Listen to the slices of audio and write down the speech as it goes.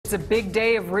It's a big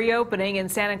day of reopening in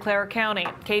Santa Clara County.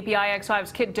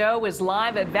 KPIX5's Kiet Do is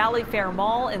live at Valley Fair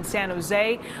Mall in San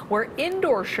Jose, where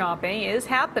indoor shopping is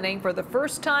happening for the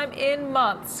first time in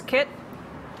months. Kit?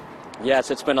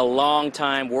 Yes, it's been a long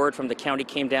time. Word from the county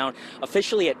came down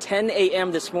officially at 10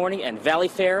 a.m. this morning, and Valley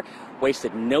Fair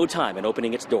wasted no time in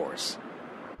opening its doors.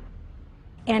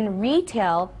 And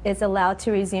retail is allowed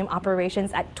to resume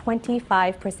operations at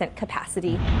 25%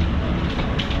 capacity.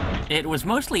 It was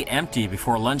mostly empty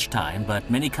before lunchtime,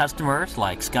 but many customers,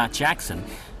 like Scott Jackson,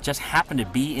 just happened to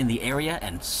be in the area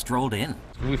and strolled in.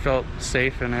 We felt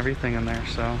safe and everything in there,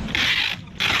 so.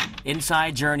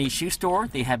 Inside Journey Shoe Store,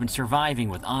 they have been surviving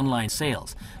with online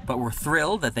sales, but were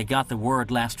thrilled that they got the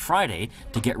word last Friday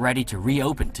to get ready to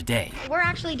reopen today. We're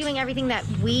actually doing everything that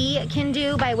we can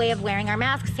do by way of wearing our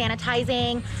masks,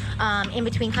 sanitizing, in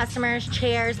between customers,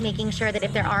 chairs, making sure that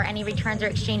if there are any returns or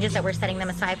exchanges that we're setting them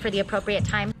aside for the appropriate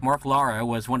time. Mark Lara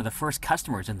was one of the first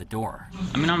customers in the door.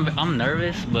 I mean, I'm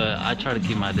nervous, but I try to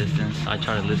keep my distance. I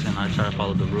try to listen. I try to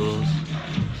follow the rules.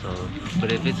 So,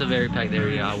 but if it's a very packed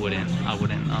area, I wouldn't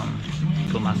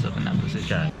put myself in that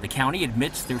position. The county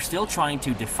admits they're still trying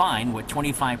to define what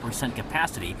 25%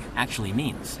 capacity actually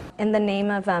means. In the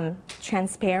name of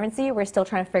transparency, we're still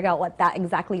trying to figure out what that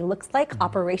exactly looks like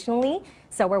operationally.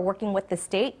 So we're working with the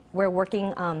state. We're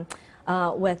working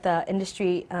with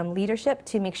industry leadership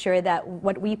to make sure that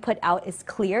what we put out is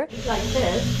clear. Like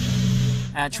this.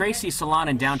 At Tracy's Salon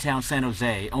in downtown San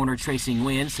Jose, owner Tracy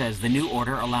Nguyen says the new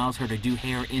order allows her to do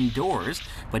hair indoors,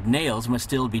 but nails must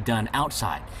still be done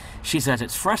outside. She says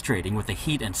it's frustrating with the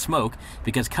heat and smoke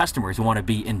because customers want to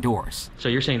be indoors. So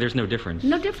you're saying there's no difference?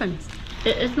 No difference.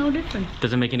 It's no difference.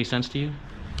 Does it make any sense to you?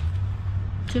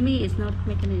 To me, it's not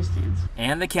making any sense.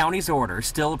 And the county's order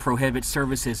still prohibits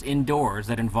services indoors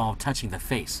that involve touching the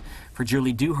face. For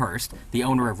Julie Dewhurst, the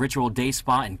owner of Ritual Day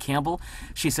Spa in Campbell,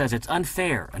 she says it's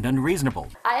unfair and unreasonable.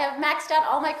 I have maxed out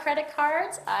all my credit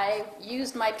cards. I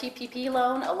used my PPP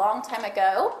loan a long time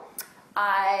ago.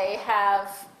 I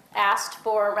have asked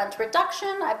for rent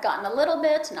reduction. I've gotten a little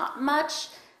bit, not much,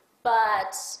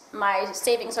 but my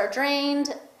savings are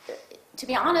drained. To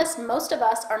be honest, most of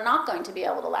us are not going to be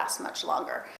able to last much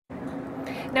longer.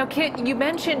 Now, Kit, you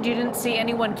mentioned you didn't see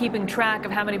anyone keeping track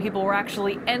of how many people were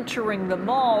actually entering the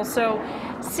mall, so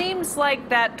seems like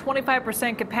that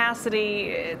 25%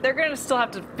 capacity, they're going to still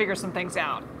have to figure some things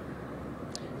out.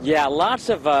 Yeah,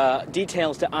 lots of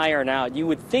details to iron out. You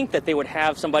would think that they would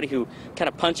have somebody who kind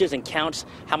of punches and counts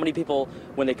how many people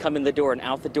when they come in the door and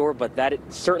out the door, but that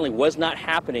certainly was not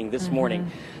happening this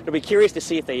morning. It'll be curious to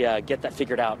see if they get that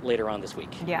figured out later on this week.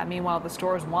 Yeah, meanwhile, the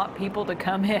stores want people to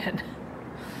come in.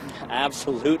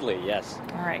 Absolutely, yes.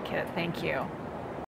 All right, Kit, thank you.